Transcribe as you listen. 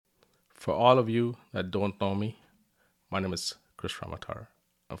For all of you that don't know me, my name is Kris Ramotar.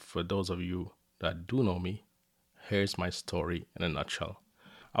 And for those of you that do know me, here's my story in a nutshell.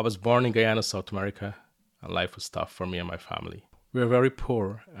 I was born in Guyana, South America, and life was tough for me and my family. We were very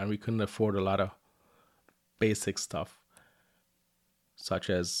poor and we couldn't afford a lot of basic stuff, such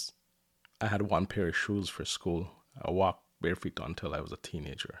as I had one pair of shoes for school. I walked barefoot until I was a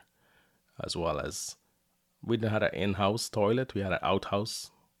teenager, as well as we didn't have an in-house toilet, we had an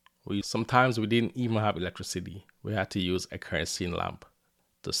outhouse. Sometimes we didn't even have electricity. We had to use a kerosene lamp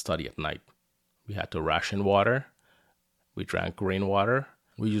to study at night. We had to ration water. We drank rainwater.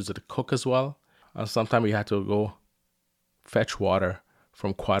 We used it to cook as well. And sometimes we had to go fetch water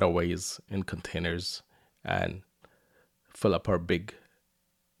from quite a ways in containers and fill up our big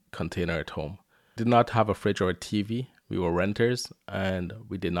container at home. Did not have a fridge or a TV. We were renters and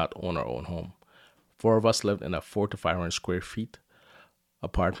we did not own our own home. Four of us lived in a 400 to 500 square feet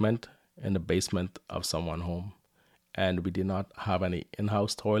apartment in the basement of someone's home. And we did not have any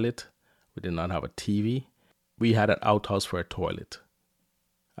in-house toilet. We did not have a TV. We had an outhouse for a toilet.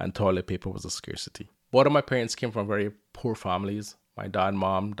 And toilet paper was a scarcity. Both of my parents came from very poor families. My dad and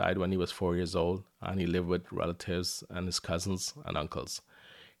mom died when he was 4 years old, and he lived with relatives and his cousins and uncles.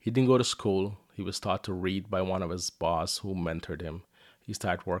 He didn't go to school. He was taught to read by one of his boss who mentored him. He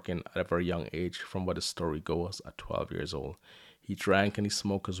started working at a very young age, from what his story goes, at 12 years old. He drank and he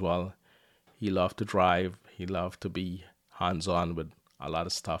smoked as well. He loved to drive. He loved to be hands-on with a lot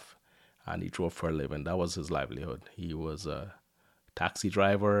of stuff, and he drove for a living. That was his livelihood. He was a taxi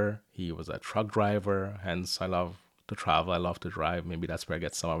driver. He was a truck driver. Hence, I love to travel. I love to drive. Maybe that's where I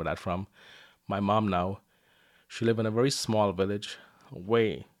get some of that from. My mom now, she lived in a very small village,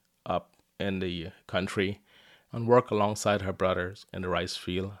 way up in the country, and worked alongside her brothers in the rice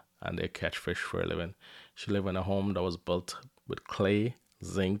field, and they catch fish for a living. She lived in a home that was built with clay,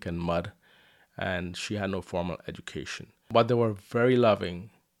 zinc, and mud, and she had no formal education. But they were very loving,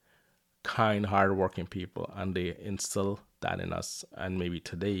 kind, hardworking people, and they instilled that in us. And maybe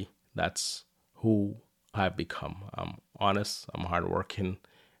today, that's who I've become. I'm honest, I'm hardworking,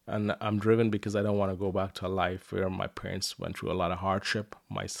 and I'm driven because I don't want to go back to a life where my parents went through a lot of hardship,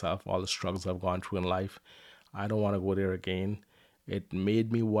 myself, all the struggles I've gone through in life. I don't want to go there again. It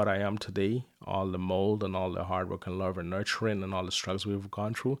made me what I am today. All the mold and all the hard work and love and nurturing and all the struggles we've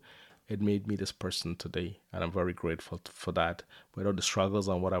gone through, it made me this person today. And I'm very grateful for that. Without the struggles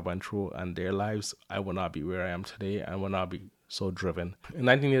and what I went through and their lives, I would not be where I am today. I would not be so driven. In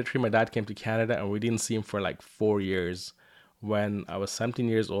 1983, my dad came to Canada and we didn't see him for like 4 years. When I was 17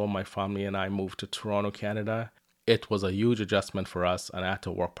 years old, my family and I moved to Toronto, Canada. It was a huge adjustment for us, and I had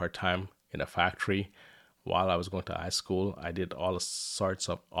to work part-time in a factory. While I was going to high school, I did all sorts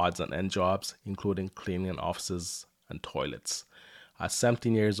of odds and end jobs, including cleaning offices and toilets. At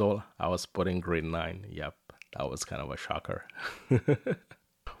 17 years old, I was put in grade 9. Yep, that was kind of a shocker.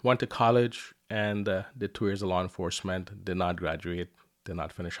 Went to college and did 2 years of law enforcement. Did not graduate, did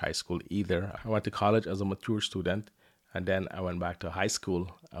not finish high school either. I went to college as a mature student, and then I went back to high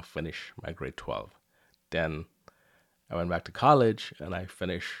school and finished my grade 12. Then I went back to college and I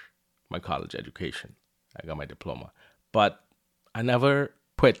finished my college education. I got my diploma. But I never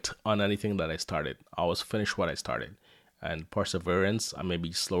quit on anything that I started. I always finished what I started. And perseverance, I may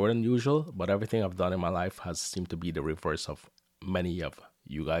be slower than usual, but everything I've done in my life has seemed to be the reverse of many of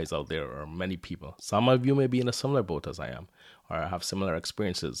you guys out there, or many people. Some of you may be in a similar boat as I am, or have similar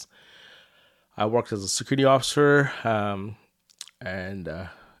experiences. I worked as a security officer and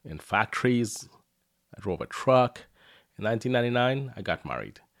in factories. I drove a truck. In 1999, I got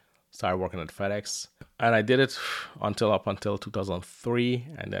married. Started working at FedEx, and I did it up until 2003.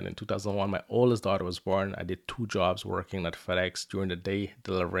 And then in 2001, my oldest daughter was born. I did 2 jobs working at FedEx during the day,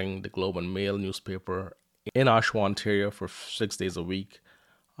 delivering the Globe and Mail newspaper in Oshawa, Ontario for 6 days a week.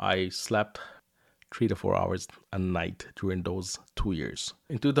 I slept 3 to 4 hours a night during those 2 years.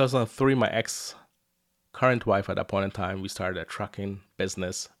 In 2003, my current wife at that point in time, we started a trucking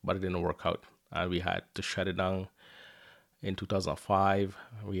business, but it didn't work out, and we had to shut it down. In 2005,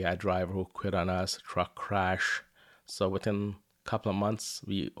 we had a driver who quit on us, truck crash. So within a couple of months,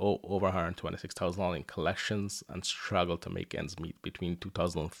 we owe over $126,000 in collections and struggled to make ends meet. Between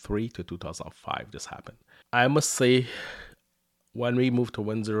 2003 to 2005, this happened. I must say, when we moved to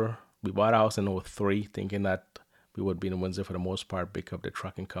Windsor, we bought a house in 2003, thinking that we would be in Windsor for the most part because the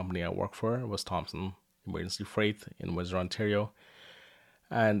trucking company I worked for was Thompson Emergency Freight in Windsor, Ontario.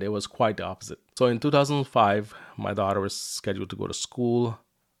 And it was quite the opposite. So in 2005, my daughter was scheduled to go to school,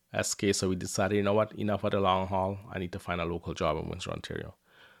 SK, so we decided, you know what, enough of the long haul. I need to find a local job in Windsor, Ontario.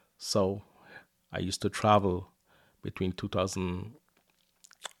 So I used to travel between 2000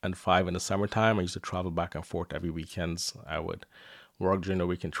 and 5 in the summertime. I used to travel back and forth every weekends. I would work during the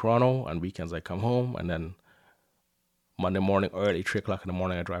week in Toronto, and weekends I come home, and then Monday morning, early 3 o'clock in the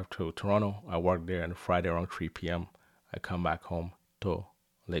morning, I drive to Toronto. I work there, and Friday around 3 p.m., I come back home to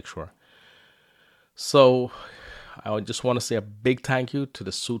Lakeshore. So I would just want to say a big thank you to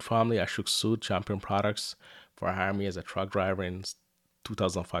the Sood family, Ashok Sood, Champion Products, for hiring me as a truck driver in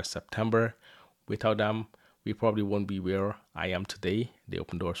 2005 September. Without them, we probably wouldn't be where I am today. They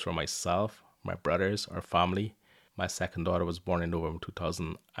opened doors for myself, my brothers, our family. My second daughter was born in November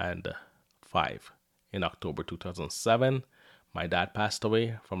 2005. In October 2007, my dad passed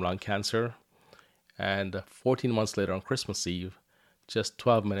away from lung cancer. And 14 months later on Christmas Eve, just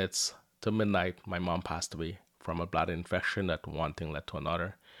 12 minutes to midnight, my mom passed away from a bladder infection that one thing led to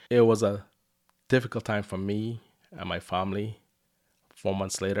another. It was a difficult time for me and my family. 4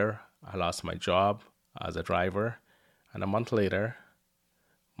 months later, I lost my job as a driver. And a month later,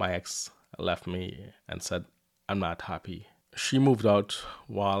 my ex left me and said, I'm not happy. She moved out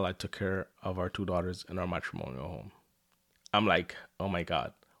while I took care of our 2 daughters in our matrimonial home. I'm like, oh my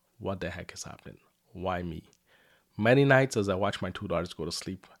God, what the heck is happening? Why me? Many nights as I watched my 2 daughters go to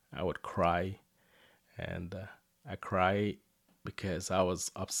sleep, I would cry. And I cry because I was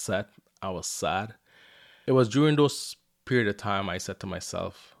upset. I was sad. It was during those period of time I said to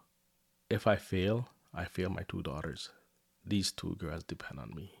myself, if I fail my 2 daughters. These 2 girls depend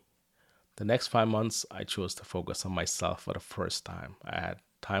on me. The next 5 months, I chose to focus on myself for the first time. I had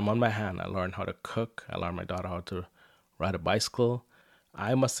time on my hand. I learned how to cook. I learned my daughter how to ride a bicycle.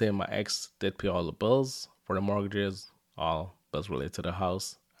 I must say my ex did pay all the bills for the mortgages, all bills related to the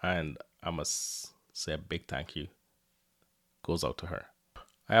house. And I must say a big thank you goes out to her.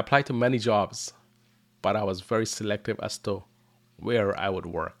 I applied to many jobs, but I was very selective as to where I would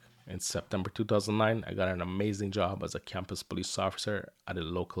work. In September 2009, I got an amazing job as a campus police officer at a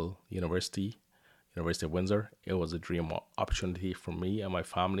local university, University of Windsor. It was a dream opportunity for me and my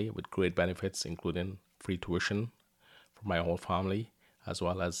family with great benefits, including free tuition for my whole family, as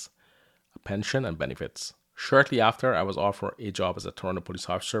well as a pension and benefits. Shortly after, I was offered a job as a Toronto police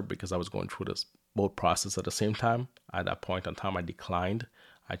officer because I was going through this both process at the same time. At that point in time, I declined.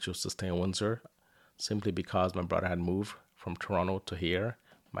 I chose to stay in Windsor simply because my brother had moved from Toronto to here.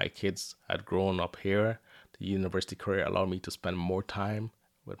 My kids had grown up here. The university career allowed me to spend more time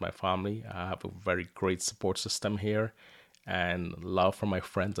with my family. I have a very great support system here and love from my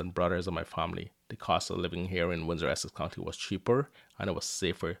friends and brothers and my family. The cost of living here in Windsor Essex County was cheaper and it was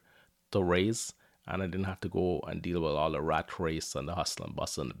safer to raise, and I didn't have to go and deal with all the rat race and the hustle and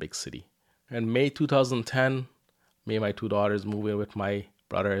bustle in the big city. In May 2010, me and my 2 daughters moved in with my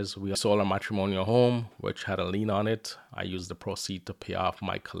brothers. We sold our matrimonial home, which had a lien on it. I used the proceeds to pay off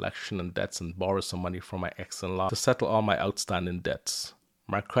my collection and debts and borrow some money from my ex-in-law to settle all my outstanding debts.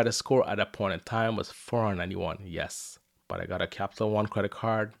 My credit score at that point in time was 491, yes. But I got a Capital One credit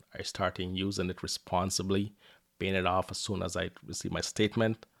card. I started using it responsibly, paying it off as soon as I received my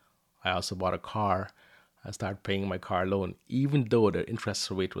statement. I also bought a car. I started paying my car loan, even though the interest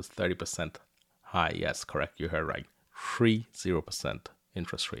rate was 30% high. Yes, correct, you heard right. 30%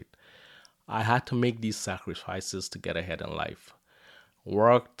 interest rate. I had to make these sacrifices to get ahead in life.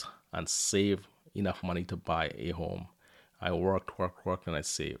 Worked and saved enough money to buy a home. I worked, and I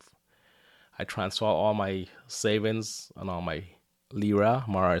saved. I transferred all my savings and all my Lira,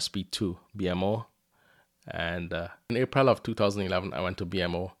 my RSP to BMO. And in April of 2011, I went to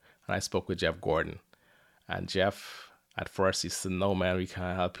BMO and I spoke with Jeff Gordon. And Jeff, at first, he said, no, man, we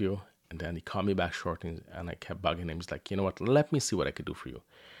can't help you. And then he called me back shortly and I kept bugging him. He's like, you know what, let me see what I could do for you.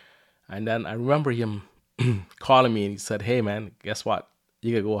 And then I remember him calling me and he said, hey, man, guess what?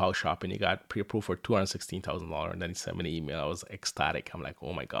 You could go house shopping. You got pre-approved for $216,000. And then he sent me an email. I was ecstatic. I'm like,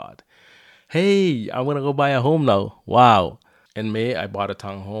 oh my God. Hey, I'm going to go buy a home now. Wow. In May, I bought a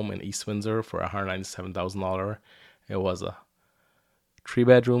town home in East Windsor for $197,000. It was a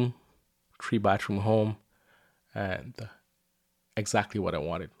 3-bedroom, 3-bathroom home. And exactly what I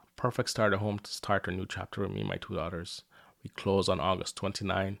wanted. Perfect starter home to start a new chapter with me and my 2 daughters. We closed on August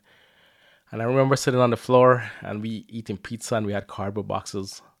 29. And I remember sitting on the floor and we eating pizza and we had cardboard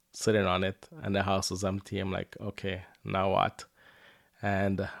boxes sitting on it and the house was empty. I'm like, okay, now what?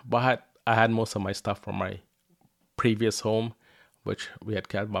 And but I had most of my stuff from my previous home, which we had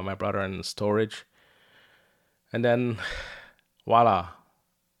kept by my brother in storage. And then, voila,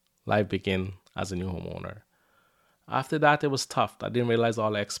 life began as a new homeowner. After that, it was tough. I didn't realize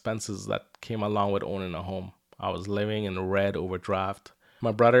all the expenses that came along with owning a home. I was living in a red overdraft.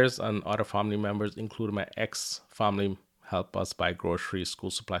 My brothers and other family members, including my ex-family, helped us buy groceries,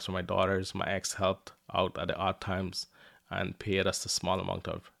 school supplies for my daughters. My ex helped out at the odd times and paid us a small amount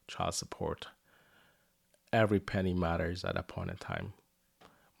of child support. Every penny matters at that point in time.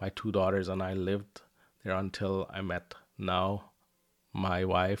 My two daughters and I lived there until I met now my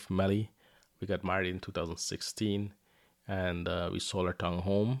wife, Melly. We got married in 2016, and we sold our town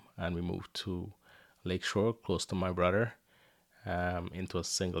home and we moved to Lakeshore, close to my brother, into a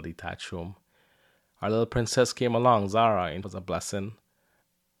single detached room. Our little princess came along, Zara, and it was a blessing.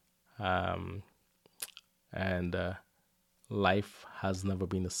 And life has never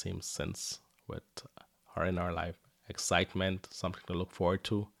been the same since with her in our life. Excitement, something to look forward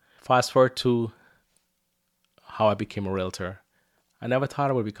to. Fast forward to how I became a realtor. I never thought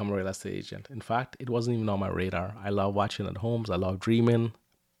I would become a real estate agent. In fact, it wasn't even on my radar. I love watching at homes. I love dreaming,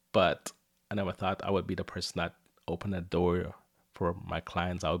 but I never thought I would be the person that opened that door for my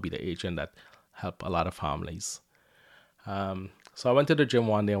clients. I would be the agent that helped a lot of families. So I went to the gym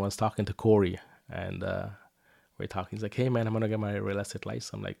one day and was talking to Corey, and we're talking. He's like, "Hey man, I'm gonna get my real estate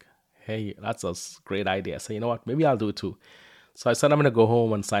license." I'm like, "Hey, that's a great idea." I said, "You know what? Maybe I'll do it too." So I said, "I'm gonna go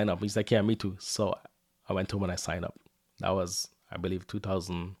home and sign up." He's like, "Yeah, me too." So I went home and I signed up. That was, I believe,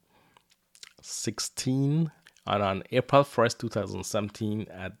 2016. And on April 1st, 2017,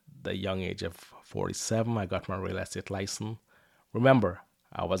 at the young age of 47, I got my real estate license. Remember,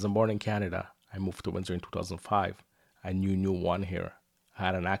 I wasn't born in Canada. I moved to Windsor in 2005. I knew no one here. I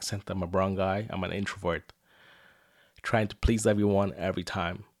had an accent. I'm a brown guy. I'm an introvert, trying to please everyone every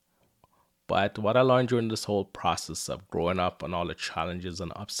time. But what I learned during this whole process of growing up and all the challenges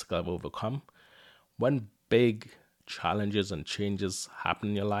and obstacles I've overcome, when big challenges and changes happen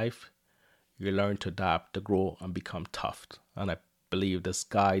in your life, you learn to adapt, to grow, and become tough. And I believe this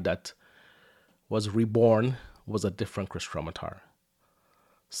guy that was reborn was a different Kris Ramotar.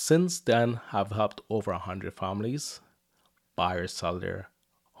 Since then, I've helped over 100 families buy or sell their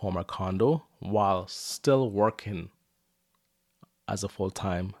home or condo while still working as a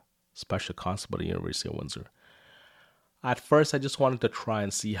full-time special constable at the University of Windsor. At first, I just wanted to try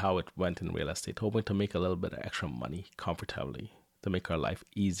and see how it went in real estate, hoping to make a little bit of extra money comfortably to make our life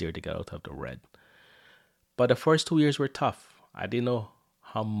easier to get out of the red. But the first 2 years were tough. I didn't know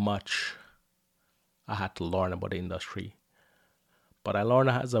how much I had to learn about the industry. But I learned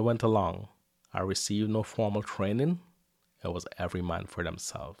as I went along. I received no formal training. It was every man for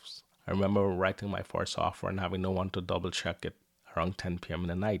themselves. I remember writing my first offer and having no one to double check it around 10 p.m. in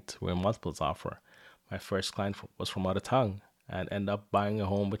the night where multiples offer. My first client was from out of town and ended up buying a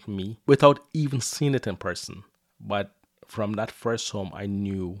home with me without even seeing it in person. But from that first home, I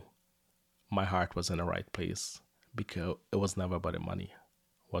knew my heart was in the right place because it was never about the money.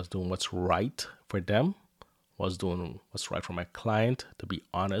 I was doing what's right for them, was doing what's right for my client, to be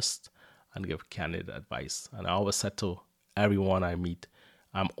honest and give candid advice. And I always said to everyone I meet,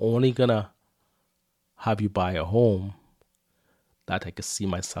 I'm only gonna have you buy a home that I could see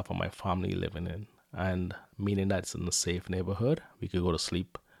myself and my family living in. And meaning that it's in a safe neighborhood. We could go to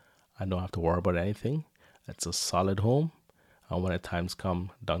sleep. I don't have to worry about anything. It's a solid home. And when the times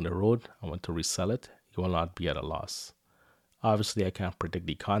come down the road, I want to resell it, you will not be at a loss. Obviously, I can't predict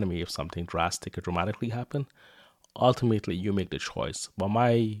the economy if something drastic or dramatically happen. Ultimately, you make the choice. But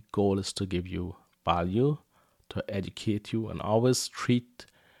my goal is to give you value, to educate you, and always treat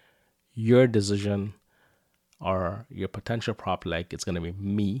your decision or your potential property like it's going to be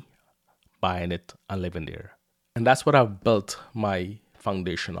me buying it and living there. And that's what I've built my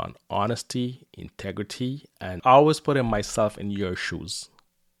foundation on: honesty, integrity, and always putting myself in your shoes.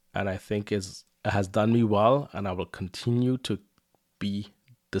 And I think it has done me well, and I will continue to be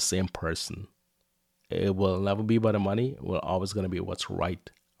the same person. It will never be about the money. It will always going to be what's right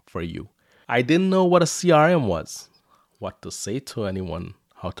for you. I didn't know what a CRM was, what to say to anyone,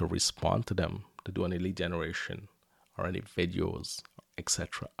 how to respond to them, to do any lead generation or any videos,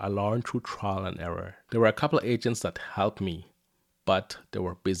 etc. I learned through trial and error. There were a couple of agents that helped me, but they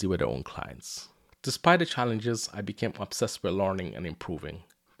were busy with their own clients. Despite the challenges, I became obsessed with learning and improving.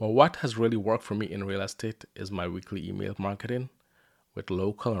 But what has really worked for me in real estate is my weekly email marketing with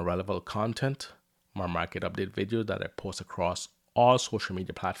local and relevant content, my market update video that I post across all social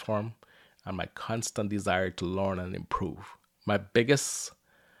media platforms, and my constant desire to learn and improve. My biggest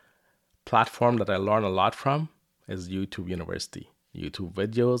platform that I learn a lot from is YouTube University. YouTube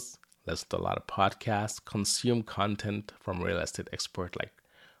videos, listen to a lot of podcasts, consume content from real estate experts like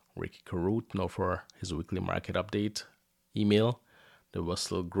Ricky Carute, known for his weekly market update email, the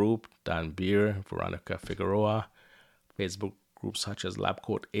Whistle Group, Dan Beer, Veronica Figueroa, Facebook groups such as Lab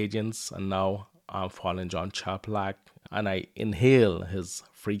Coat Agents, and now I'm following John Chaplak, and I inhale his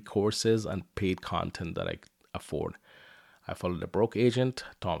free courses and paid content that I afford. I follow The Broke Agent,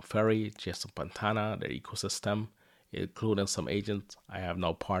 Tom Ferry, Jason Pantana, their ecosystem. including some agents I have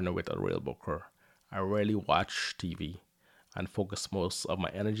now partnered with a real broker. I rarely watch TV and focus most of my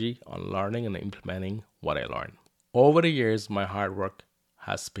energy on learning and implementing what I learn. Over the years, my hard work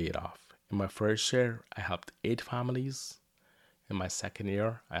has paid off. In my first year, I helped 8 families. In my second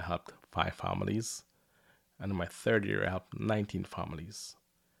year, I helped 5 families. And in my third year, I helped 19 families.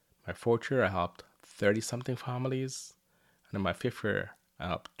 My fourth year, I helped 30 something families. And in my fifth year, I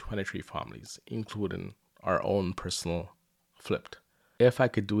helped 23 families, including our own personal flipped. If I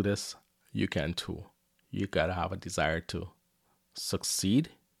could do this, you can too. You gotta have a desire to succeed.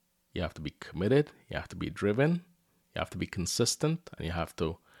 You have to be committed. You have to be driven. You have to be consistent. And you have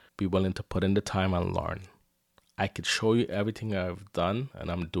to be willing to put in the time and learn. I could show you everything I've done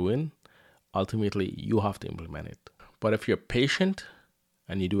and I'm doing. Ultimately, you have to implement it. But if you're patient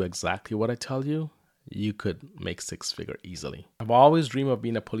and you do exactly what I tell you, you could make 6-figure easily. I've always dreamed of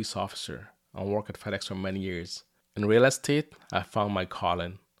being a police officer and worked at FedEx for many years. In real estate, I found my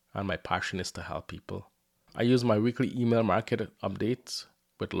calling and my passion is to help people. I use my weekly email market updates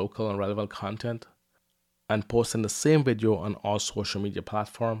with local and relevant content and posting the same video on all social media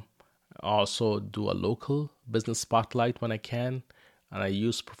platforms. I also do a local business spotlight when I can, and I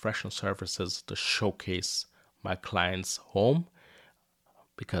use professional services to showcase my clients' home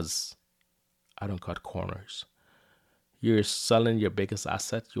because I don't cut corners. You're selling your biggest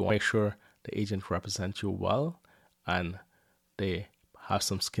asset. You want to make sure the agent represents you well and they have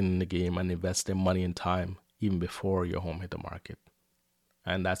some skin in the game and invest their money and time even before your home hit the market.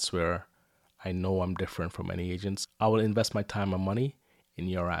 And that's where I know I'm different from many agents. I will invest my time and money in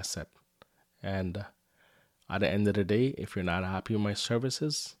your asset. And at the end of the day, if you're not happy with my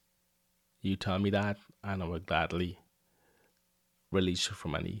services, you tell me that and I will gladly release you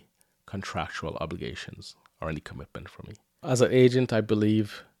from any contractual obligations or any commitment from me. As an agent, I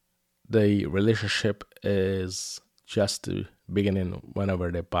believe the relationship is just the beginning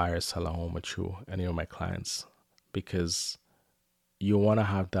whenever they buy or sell a home with you, any of my clients, because you want to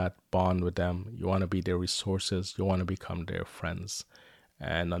have that bond with them. You want to be their resources. You want to become their friends.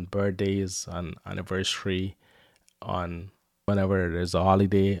 And on birthdays, on anniversary, on whenever there's a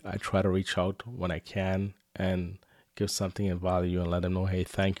holiday, I try to reach out when I can and give something of value and let them know, hey,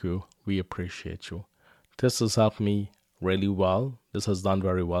 thank you. We appreciate you. This has helped me really well. This has done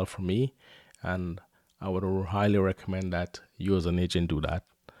very well for me. And I would highly recommend that you as an agent do that.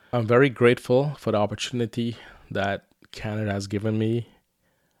 I'm very grateful for the opportunity that Canada has given me.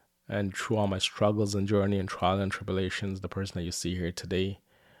 And through all my struggles and journey and trial and tribulations, the person that you see here today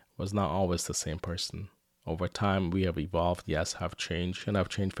was not always the same person. Over time, we have evolved. Yes, I've changed, and I've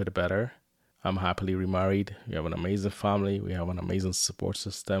changed for the better. I'm happily remarried. We have an amazing family. We have an amazing support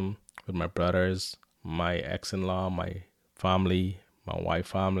system with my brothers, my ex-in-law, my family, my wife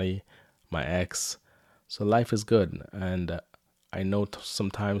family, my ex. So life is good. And I know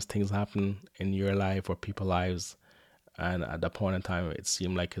sometimes things happen in your life or people's lives. And at that point in time, it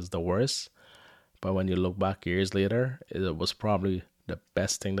seemed like it's the worst. But when you look back years later, it was probably the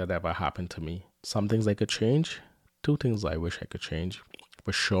best thing that ever happened to me. Some things I could change. 2 things I wish I could change.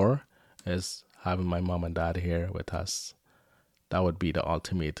 For sure is having my mom and dad here with us. That would be the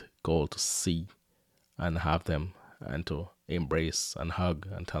ultimate goal, to see and have them and to embrace and hug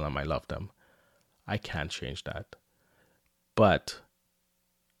and tell them I love them. I can't change that. But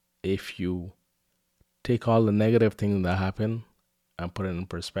if you take all the negative things that happen and put it in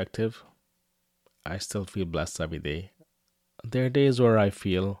perspective, I still feel blessed every day. There are days where I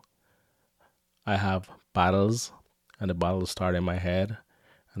feel I have battles and the battles start in my head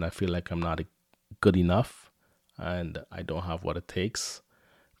and I feel like I'm not good enough and I don't have what it takes.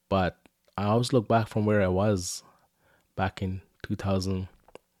 But I always look back from where I was back in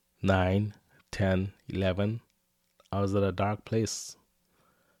 2009, 10, 11. I was at a dark place.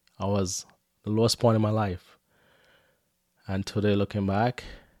 I was the lowest point in my life. And today, looking back,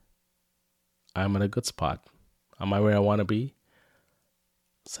 I'm in a good spot. Am I where I want to be?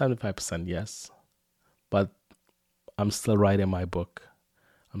 75% yes. But I'm still writing my book.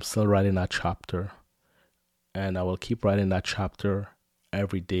 I'm still writing that chapter. And I will keep writing that chapter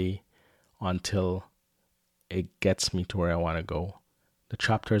every day until it gets me to where I want to go. The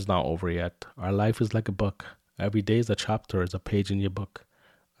chapter is not over yet. Our life is like a book. Every day is a chapter, is a page in your book.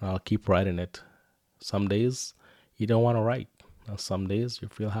 And I'll keep writing it. Some days you don't want to write. And some days you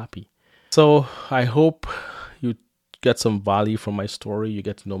feel happy. So I hope you get some value from my story. You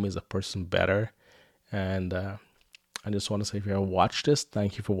get to know me as a person better. And I just want to say, if you have watched this,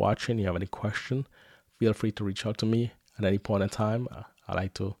 thank you for watching. If you have any question, feel free to reach out to me at any point in time. I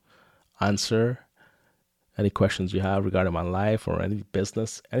like to answer any questions you have regarding my life or any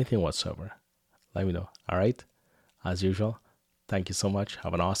business, anything whatsoever. Let me know. All right. As usual, thank you so much.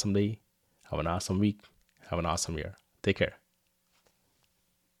 Have an awesome day. Have an awesome week. Have an awesome year. Take care.